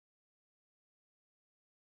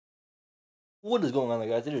What is going on there,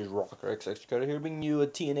 guys? It is Rocker XX Carter here, bringing you a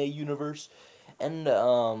TNA universe. And,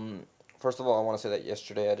 first of all, I want to say that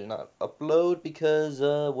yesterday I did not upload because,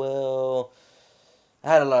 well, I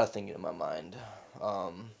had a lot of thinking in my mind.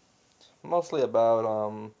 Um, Mostly about,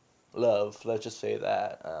 love. Let's just say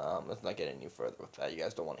that. Let's not get any further with that. You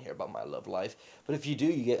guys don't want to hear about my love life. But if you do,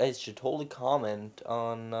 you guys should totally comment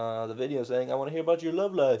on, the video saying, I want to hear about your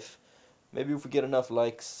love life. Maybe if we get enough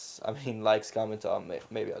likes, likes, comments,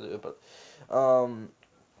 maybe I'll do it, but, alright,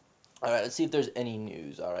 let's see if there's any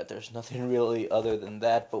news. Alright, there's nothing really other than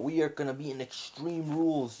that, but we are gonna be in Extreme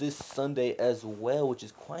Rules this Sunday as well, which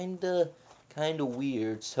is kinda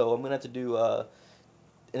weird, so I'm gonna have to do, an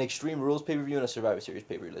Extreme Rules pay-per-view and a Survivor Series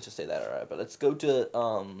pay-per-view, let's just say that, alright, but let's go to,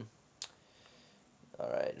 alright,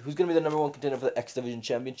 who's gonna be the number one contender for the X Division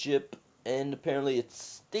Championship? And apparently it's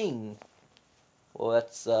Sting. Well,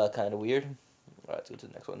 that's, kinda weird. Alright, let's go to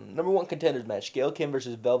the next one. Number one contenders match, Gail Kim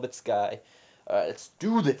versus Velvet Sky. Alright, let's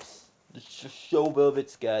do this. Let's just show Velvet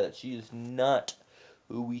Sky that she is not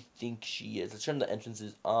who we think she is. Let's turn the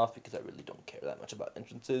entrances off because I really don't care that much about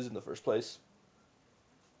entrances in the first place.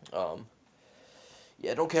 Yeah,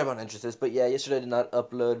 I don't care about entrances, but yeah, yesterday I did not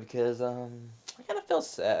upload because, I kind of felt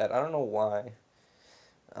sad. I don't know why.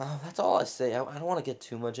 That's all I say. I don't want to get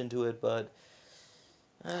too much into it, but,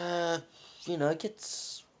 uh, it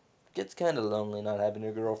gets kind of lonely not having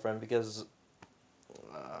a girlfriend because,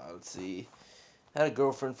 let's see. I had a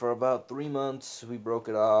girlfriend for about 3 months. We broke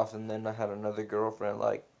it off, and then I had another girlfriend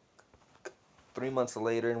like 3 months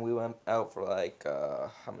later, and we went out for like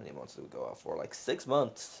how many months did we go out for? Like 6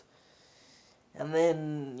 months. And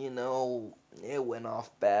then it went off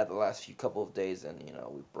bad the last few couple of days, and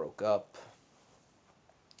we broke up.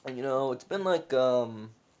 And it's been like 4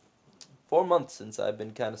 months since I've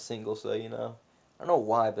been kind of single, so I don't know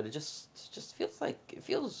why, but it just feels like it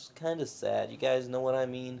feels kind of sad. You guys know what I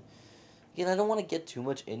mean? Again, I don't want to get too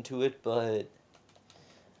much into it, but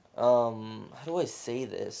how do I say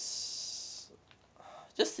this?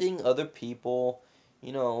 Just seeing other people,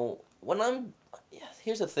 when I'm, yeah,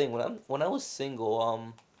 here's the thing, when I was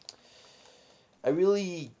single, I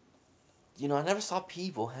really, I never saw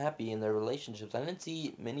people happy in their relationships. I didn't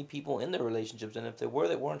see many people in their relationships, and if they were,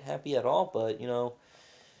 they weren't happy at all, but,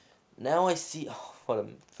 now I see, oh, what a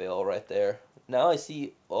fail right there. Now I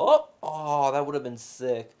see, oh, that would have been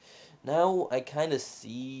sick. Now I kind of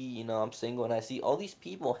see, I'm single and I see all these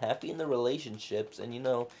people happy in their relationships, and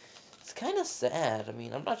it's kind of sad. I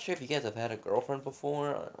mean, I'm not sure if you guys have had a girlfriend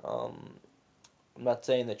before. I'm not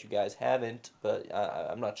saying that you guys haven't, but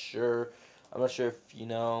I'm not sure. I'm not sure if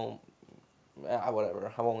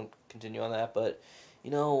whatever. I won't continue on that, but you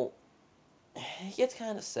know, it gets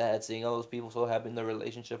kind of sad seeing all those people so happy in their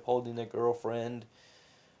relationship,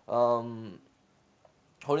 um,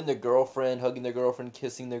 holding their girlfriend, hugging their girlfriend,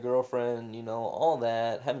 kissing their girlfriend, all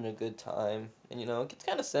that, having a good time. And it gets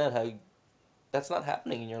kind of sad how that's not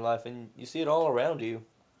happening in your life, and you see it all around you.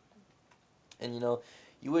 And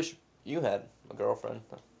you wish you had a girlfriend.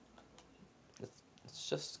 It's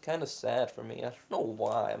just kind of sad for me. I don't know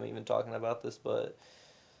why I'm even talking about this, but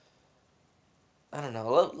I don't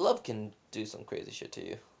know. Love can do some crazy shit to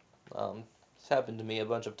you. It's happened to me a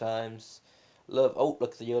bunch of times. Love. Oh,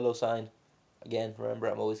 look, the YOLO sign. Again, remember,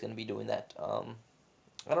 I'm always going to be doing that.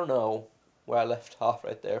 I don't know where I left off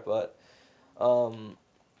right there, but um,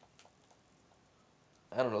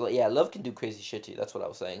 I don't know. Yeah, love can do crazy shit to you. That's what I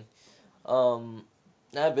was saying. Um,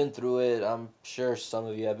 I've been through it. I'm sure some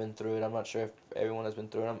of you have been through it. I'm not sure if everyone has been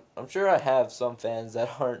through it. I'm sure I have some fans that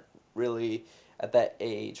aren't really at that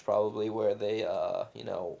age, probably, where they,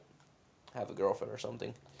 have a girlfriend or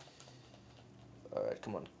something. Alright,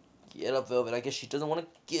 come on. Get up, Velvet. I guess she doesn't want to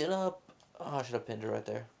get up. Oh, I should have pinned her right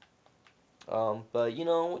there. But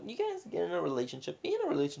when you guys get in a relationship, be in a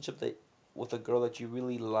relationship with a girl that you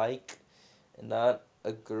really like, and not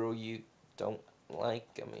a girl you don't like.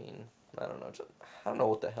 I mean, I don't know. I don't know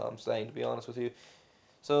what the hell I'm saying, to be honest with you.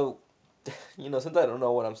 So, since I don't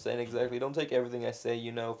know what I'm saying exactly, don't take everything I say,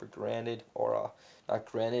 for granted, or not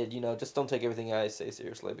granted. Just don't take everything I say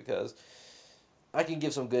seriously, because I can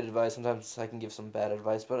give some good advice. Sometimes I can give some bad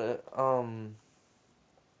advice, but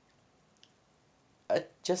I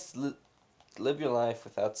just live your life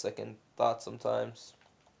without second thoughts sometimes.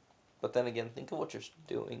 But then again, think of what you're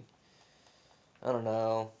doing. I don't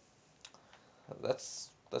know. That's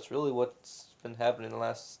really what's been happening the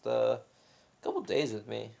last couple days with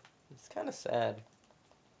me. It's kind of sad.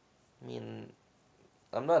 I mean,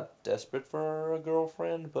 I'm not desperate for a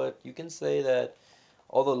girlfriend, but you can say that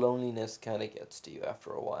all the loneliness kind of gets to you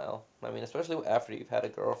after a while. I mean, especially after you've had a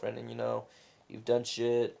girlfriend and you've done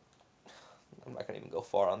shit. I'm not gonna even go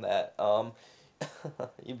far on that.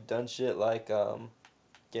 You've done shit like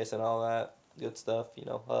kiss and all that good stuff.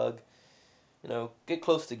 Hug. Get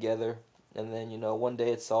close together, and then one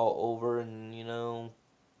day it's all over, and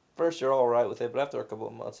first you're all right with it, but after a couple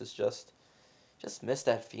of months, it's just miss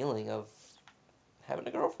that feeling of having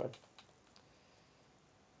a girlfriend.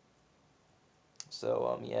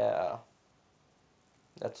 So yeah,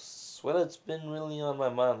 that's what it's been really on my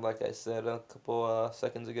mind. Like I said a couple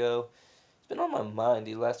seconds ago, it's been on my mind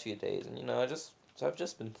these last few days, and I've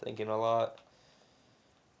just been thinking a lot.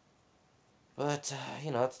 But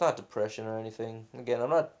it's not depression or anything. Again, I'm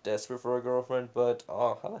not desperate for a girlfriend, but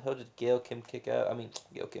oh, how the hell did Gail Kim kick out? I mean,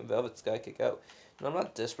 Gail Kim Velvet Sky kick out. I'm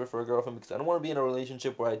not desperate for a girlfriend because I don't want to be in a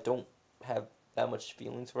relationship where I don't have that much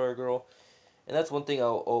feelings for a girl. And that's one thing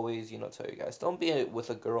I'll always, tell you guys. Don't be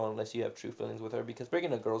with a girl unless you have true feelings with her, because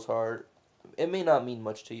breaking a girl's heart, it may not mean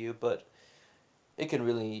much to you, but it can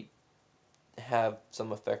really have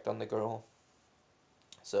some effect on the girl.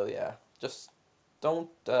 So yeah, just don't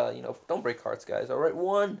break hearts, guys. All right,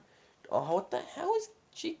 one. Oh, what the hell is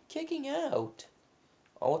she kicking out?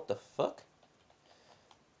 Oh, what the fuck?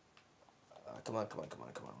 Come on, come on, come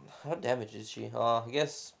on, come on. How damaged is she? I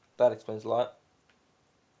guess that explains a lot.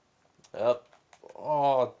 Up.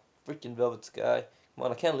 Oh, freaking Velvet Sky. Come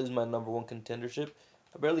on, I can't lose my #1 contendership.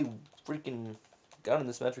 I barely freaking got in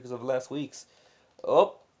this match because of last week's.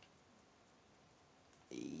 Oh.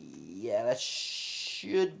 Yeah, that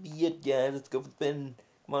should be it, guys. Let's go for the pin.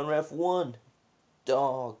 Come on, ref. One.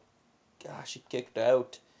 Dog. Gosh, she kicked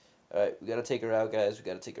out. Alright, we gotta take her out, guys. We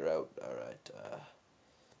gotta take her out. Alright.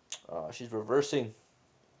 She's reversing.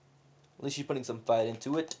 At least she's putting some fight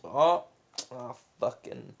into it.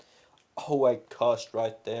 Fucking. Oh, I cussed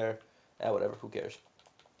right there. Whatever. Who cares?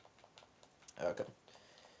 Okay.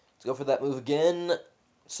 Let's go for that move again.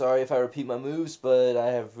 Sorry if I repeat my moves, but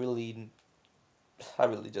I really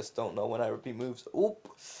just don't know when I repeat moves. Oop.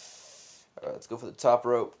 Alright, let's go for the top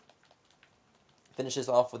rope. Finish this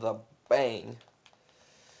off with a bang.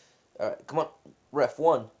 Alright, come on. Ref,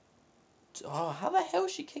 one. Oh, how the hell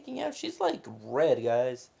is she kicking out? She's like red,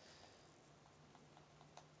 guys.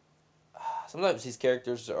 Sometimes these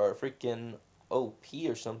characters are freaking OP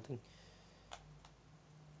or something.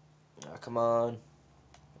 Come on.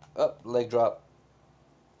 Up, leg drop.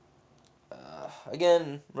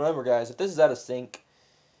 Again, remember, guys, if this is out of sync,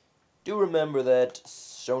 do remember that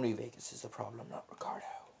Sony Vegas is the problem, not Ricardo.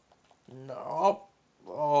 No.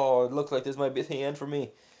 Oh, it looks like this might be the end for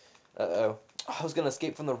me. Uh-oh. I was going to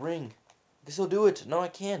escape from the ring. I guess I'll do it. No, I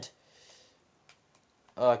can't.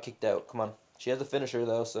 Oh, I kicked out. Come on. She has a finisher,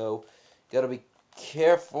 though, so gotta be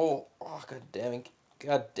careful. Oh, god damn it.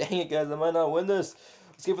 God dang it, guys. I might not win this.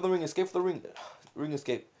 Escape from the ring. Escape from the ring. Ring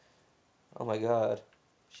escape. Oh, my god.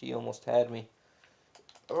 She almost had me.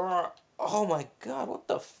 Oh, my god. What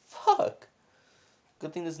the fuck?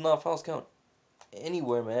 Good thing this is not a false count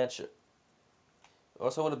anywhere match. Or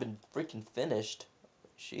else I would have been freaking finished.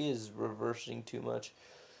 She is reversing too much.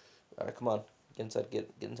 Alright, come on. Get inside. Get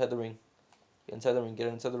inside the ring. Get inside the ring. Get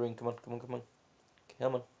inside the ring. Come on. Come on. Come on.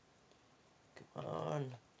 Come on. Come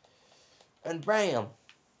on. And bam!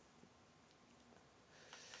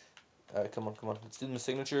 Alright, come on. Come on. Let's do the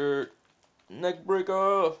signature neck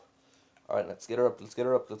breaker. Alright, let's get her up. Let's get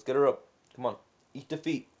her up. Let's get her up. Come on. Eat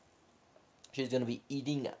defeat. She's going to be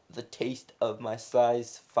eating the taste of my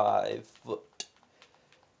size 5 foot.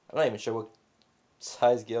 I'm not even sure what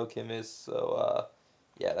size Gail Kim is, so,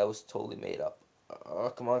 yeah, that was totally made up.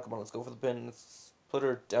 Come on, come on, let's go for the pin. Let's put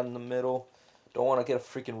her down in the middle. Don't want to get a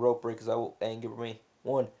freaking rope break because that will anger me.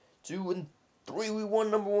 1, 2, and 3. We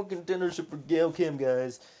won #1 contendership for Gail Kim,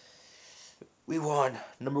 guys. We won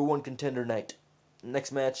 #1 contender night.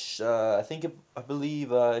 Next match, I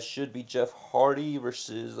believe it should be Jeff Hardy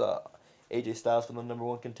versus AJ Styles for the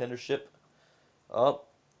 #1 contendership. Oh,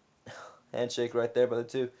 handshake right there by the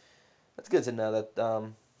two. That's good to know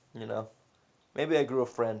that, maybe I grew a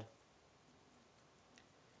friend.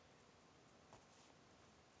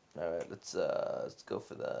 Alright, let's go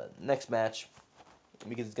for the next match.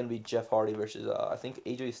 Because it's going to be Jeff Hardy versus, I think,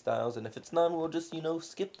 AJ Styles. And if it's not, we'll just,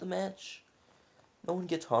 skip the match. No one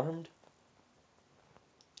gets harmed.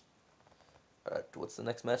 Alright, what's the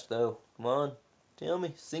next match, though? Come on. Tell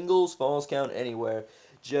me. Singles, falls count, anywhere.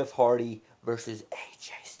 Jeff Hardy versus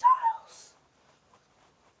AJ Styles.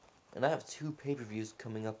 And I have 2 pay-per-views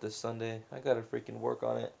coming up this Sunday. I gotta freaking work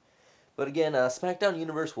on it. But again, SmackDown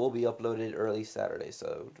Universe will be uploaded early Saturday,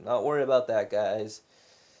 so do not worry about that, guys.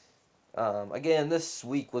 Again, this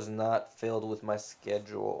week was not filled with my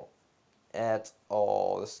schedule at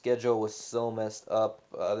all. The schedule was so messed up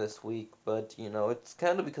this week, but, it's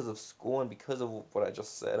kind of because of school and because of what I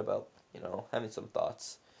just said about, having some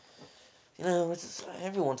thoughts. It's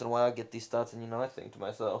every once in a while I get these thoughts, and I think to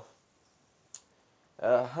myself,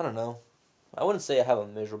 I don't know. I wouldn't say I have a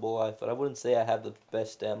miserable life, but I wouldn't say I have the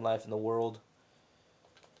best damn life in the world.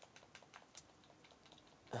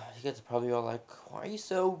 You guys are probably all like, why are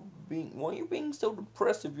you being so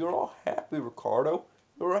depressive? You're all happy, Ricardo.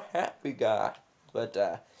 You're a happy guy. But,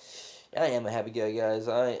 I am a happy guy, guys.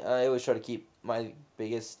 I always try to keep my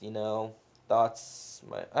biggest, thoughts,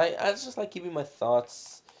 I just like keeping my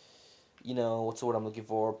thoughts, what's the word I'm looking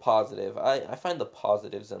for? Positive. I find the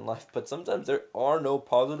positives in life, but sometimes there are no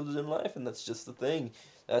positives in life, and that's just the thing.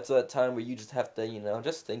 That's that time where you just have to,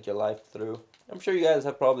 just think your life through. I'm sure you guys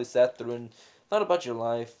have probably sat through and thought about your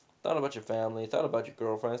life, thought about your family, thought about your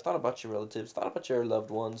girlfriends, thought about your relatives, thought about your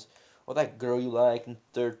loved ones, or that girl you like in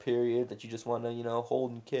third period that you just want to,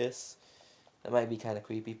 hold and kiss. That might be kind of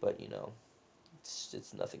creepy, but,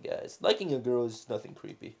 it's nothing, guys. Liking a girl is nothing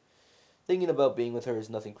creepy. Thinking about being with her is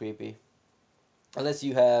nothing creepy. Unless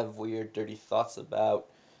you have weird, dirty thoughts about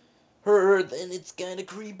her, then it's kind of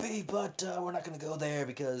creepy, but we're not going to go there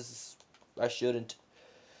because I shouldn't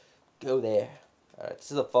go there. Alright,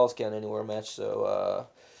 this is a false count anywhere match, so,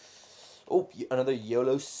 oh, another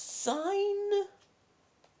YOLO sign?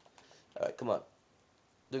 Alright, come on.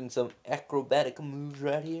 Doing some acrobatic moves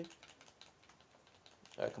right here.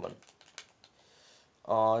 Alright, come on.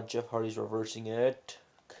 Aw, Jeff Hardy's reversing it.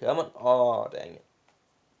 Come on. Aw, dang it.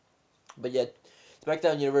 But yet,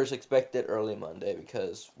 SmackDown Universe expected early Monday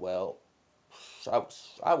because, well,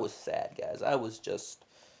 I was sad, guys. I was just,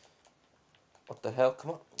 what the hell?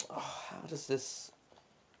 Come on. Oh, how does this?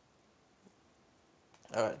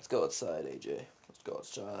 All right, let's go outside, AJ. Let's go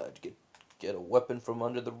outside. Get a weapon from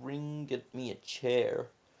under the ring. Get me a chair.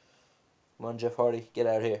 Come on, Jeff Hardy. Get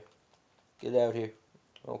out here. Get out here.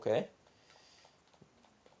 Okay.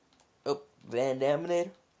 Oh, Van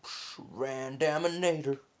Daminator. Van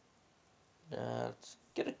Daminator. Let's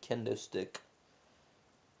get a kendo stick.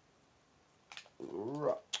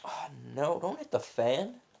 Oh, no, don't hit the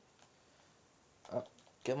fan.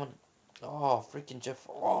 Come on. Oh, freaking Jeff.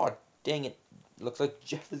 Oh, dang it. Looks like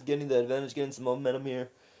Jeff is getting the advantage, getting some momentum here.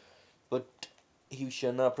 But he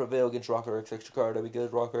shall not prevail against Rocker X Ricardo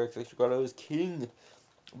because Rocker X Ricardo is king.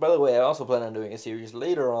 By the way, I also plan on doing a series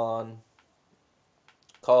later on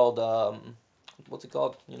called, what's it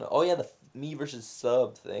called? Oh yeah, the me versus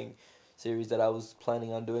sub thing series that I was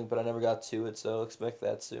planning on doing, but I never got to it, so expect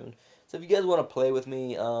that soon. So if you guys want to play with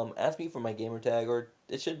me, ask me for my gamer tag, or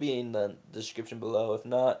it should be in the description below. If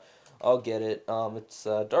not, I'll get it. It's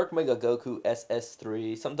Dark Mega Goku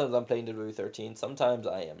SS3. Sometimes I'm playing WWE 13, sometimes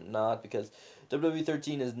I am not, because WWE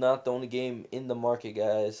 13 is not the only game in the market,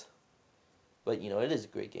 guys. But, it is a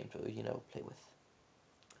great game to, play with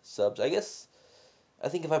subs. I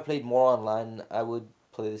think if I played more online, I would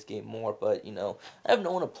play this game more, but, I have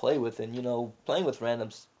no one to play with, and, playing with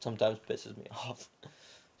randoms sometimes pisses me off.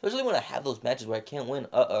 Especially when I have those matches where I can't win.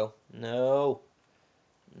 Uh-oh. No.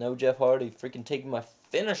 No, Jeff Hardy. Freaking taking my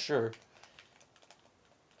finisher.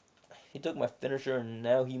 He took my finisher, and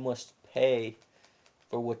now he must pay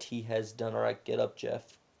for what he has done. Alright, get up,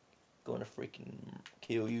 Jeff. Going to freaking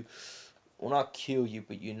kill you. Well, not kill you,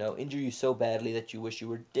 but, injure you so badly that you wish you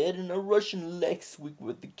were dead in a Russian leg sweep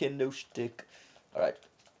with the kendo stick. Alright.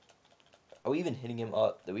 Are we even hitting him?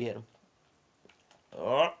 Oh, did we hit him?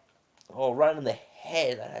 Oh, right in the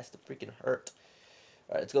head. That has to freaking hurt.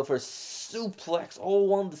 Alright, let's go for a suplex.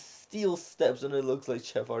 Oh, on the steel steps, and it looks like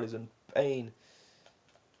Jeff Hardy's in pain.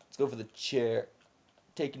 Let's go for the chair.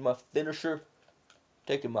 Taking my finisher.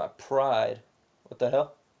 Taking my pride. What the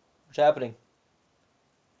hell? What's happening?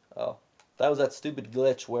 Oh, that was that stupid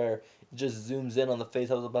glitch where it just zooms in on the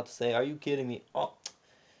face. I was about to say, are you kidding me? Oh,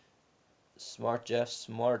 smart, Jeff,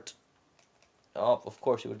 smart. Oh, of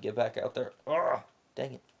course he would get back out there. Oh,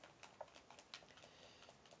 dang it.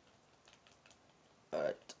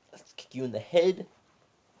 Alright, let's kick you in the head.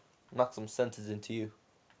 Knock some senses into you.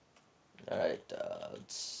 Alright,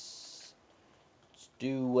 let's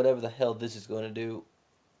do whatever the hell this is going to do.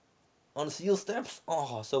 On the steel steps?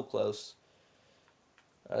 Oh, so close.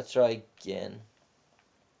 Let's try again.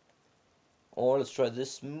 Or let's try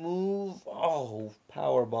this move. Oh,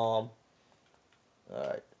 power bomb.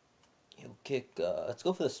 Alright. Heel kick. Let's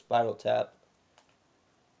go for the spiral tap.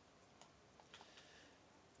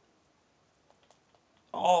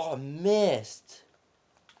 Oh, missed.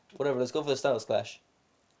 Whatever, let's go for the Styles Clash.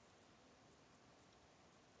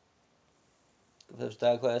 Go for the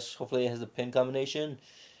Styles Clash. Hopefully it has a pin combination.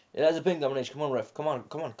 It has a pin combination. Come on, ref. Come on,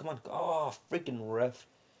 come on, come on. Oh, freaking ref.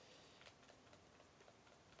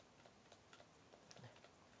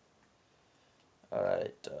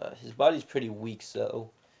 Alright, his body's pretty weak,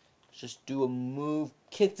 so Just do a move.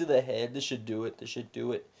 Kick to the head. This should do it. This should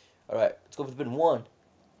do it. Alright, let's go for the pin. 1.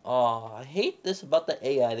 Aw, I hate this about the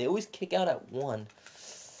AI. They always kick out at 1.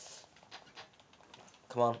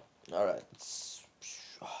 Come on. Alright.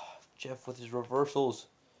 Jeff with his reversals.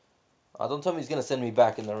 Don't tell me he's going to send me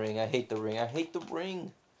back in the ring. I hate the ring. I hate the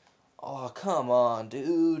ring. Oh, come on,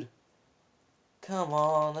 dude. Come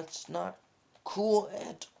on. That's not cool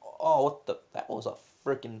at all. What the? That was a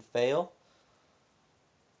freaking fail.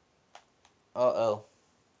 Uh-oh.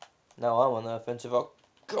 Now I'm on the offensive. Oh,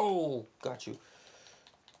 go! Got you.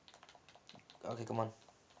 Okay, come on.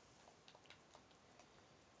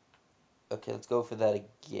 Okay, let's go for that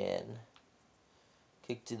again.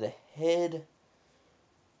 Kick to the head.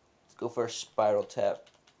 Let's go for a spiral tap.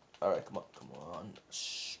 Alright, come on, come on.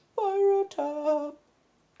 Spiral tap.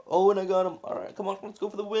 Oh, and I got him. Alright, come on, let's go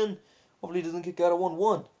for the win. Hopefully he doesn't kick out at 1.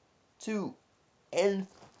 1, 2, and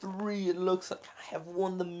 3. It looks like I have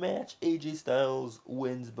won the match. AJ Styles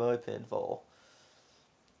wins by pinfall.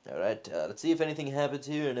 Alright, let's see if anything happens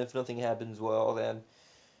here, and if nothing happens, well then,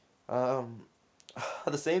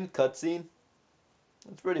 the same cutscene.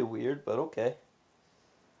 It's pretty weird, but okay.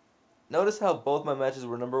 Notice how both my matches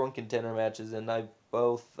were #1 contender matches, and I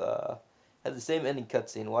both had the same ending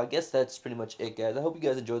cutscene. Well, I guess that's pretty much it, guys. I hope you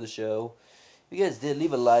guys enjoyed the show. If you guys did,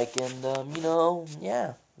 leave a like, and,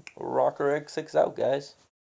 yeah, Rocker X6 out, guys.